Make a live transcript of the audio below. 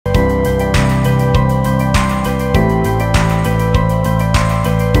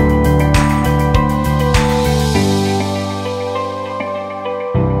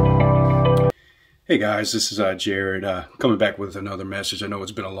Hey guys, this is Jared coming back with another message. I know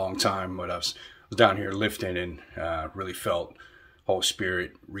it's been a long time, but I was down here lifting and really felt Holy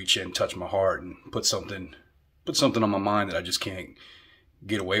Spirit reach in, touch my heart, and put something on my mind that I just can't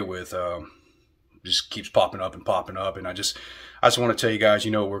get away with. Just keeps popping up, and I just want to tell you guys,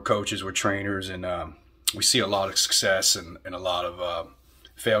 we're coaches, we're trainers, and we see a lot of success and a lot of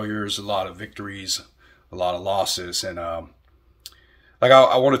failures, a lot of victories, a lot of losses, and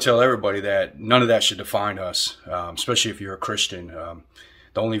I want to tell everybody that none of that should define us, especially if you're a Christian. The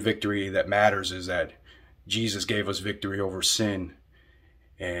only victory that matters is that Jesus gave us victory over sin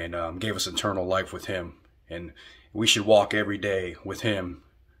and gave us eternal life with him. And we should walk every day with him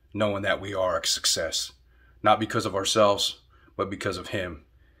knowing that we are a success, not because of ourselves, but because of him.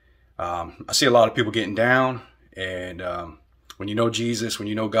 I see a lot of people getting down, and when you know Jesus, when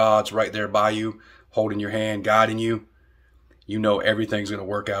you know God's right there by you, holding your hand, guiding you, you know everything's going to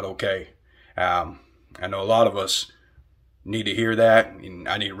work out okay. I know a lot of us need to hear that, and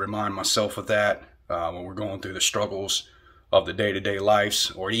I need to remind myself of that when we're going through the struggles of the day-to-day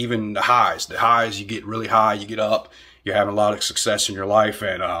lives, or even the highs. The highs, you get really high, you get up, you're having a lot of success in your life,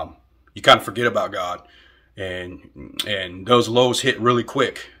 and you kind of forget about God, and those lows hit really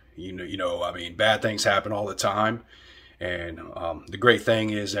quick. I mean, bad things happen all the time, and the great thing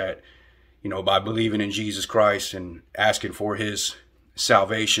is that by believing in Jesus Christ and asking for his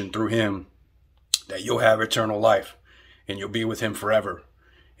salvation through him, that you'll have eternal life and you'll be with him forever.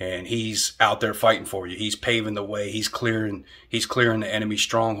 And he's out there fighting for you. He's paving the way. He's clearing the enemy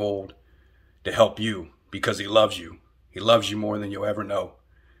stronghold to help you because he loves you. He loves you more than you'll ever know.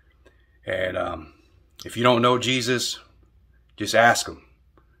 And if you don't know Jesus, just ask him.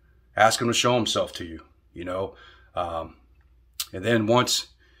 Ask him to show himself to you, and then once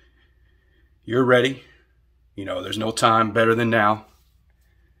you're ready, there's no time better than now.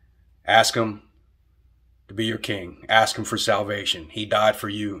 Ask him to be your king. Ask him for salvation. He died for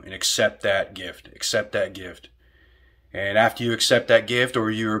you, and accept that gift. Accept that gift. And after you accept that gift, or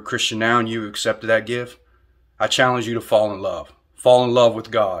you're a Christian now and you accepted that gift, I challenge you to fall in love. Fall in love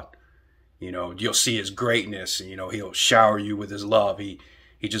with God. You'll see his greatness, and he'll shower you with his love. He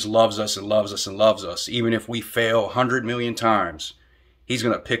just loves us and loves us and loves us. Even if we fail 100 million times, he's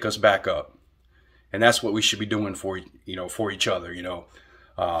going to pick us back up. And that's what we should be doing for each other.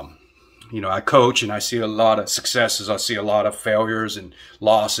 I coach and I see a lot of successes. I see a lot of failures and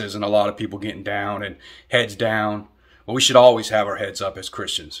losses and a lot of people getting down and heads down. Well, we should always have our heads up as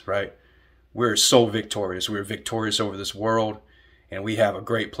Christians, right? We're so victorious. We're victorious over this world, and we have a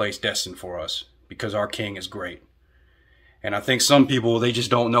great place destined for us because our King is great. And I think some people, they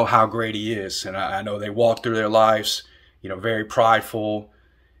just don't know how great he is. And I know they walk through their lives, very prideful,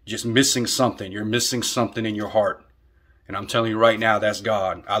 just missing something. You're missing something in your heart. And I'm telling you right now, that's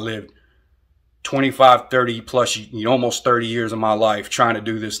God. I lived 25, 30 plus, almost 30 years of my life trying to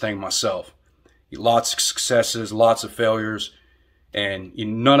do this thing myself. Lots of successes, lots of failures, and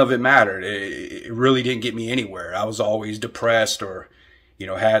none of it mattered. It really didn't get me anywhere. I was always depressed or,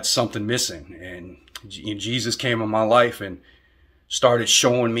 had something missing. And Jesus came in my life and started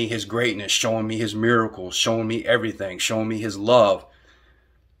showing me his greatness, showing me his miracles, showing me everything, showing me his love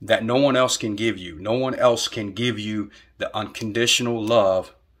that no one else can give you. No one else can give you the unconditional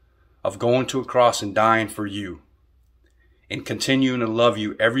love of going to a cross and dying for you and continuing to love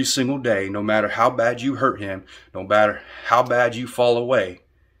you every single day, no matter how bad you hurt him, no matter how bad you fall away.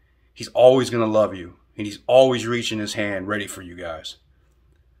 He's always going to love you, and he's always reaching his hand ready for you guys.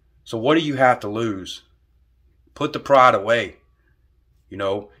 So what do you have to lose? Put the pride away,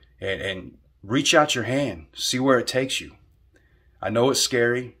 and reach out your hand. See where it takes you. I know it's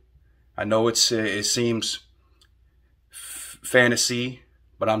scary. I know it seems fantasy,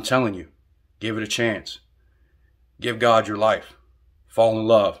 but I'm telling you, give it a chance. Give God your life. Fall in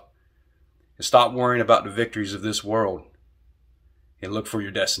love. And stop worrying about the victories of this world and look for your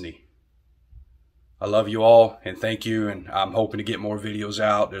destiny. I love you all, and thank you, and I'm hoping to get more videos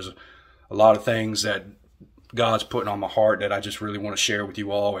out. There's a lot of things that God's putting on my heart that I just really want to share with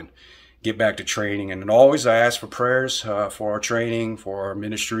you all and get back to training. And always I ask for prayers for our training, for our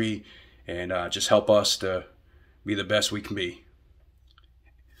ministry, and just help us to be the best we can be.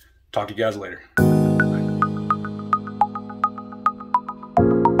 Talk to you guys later.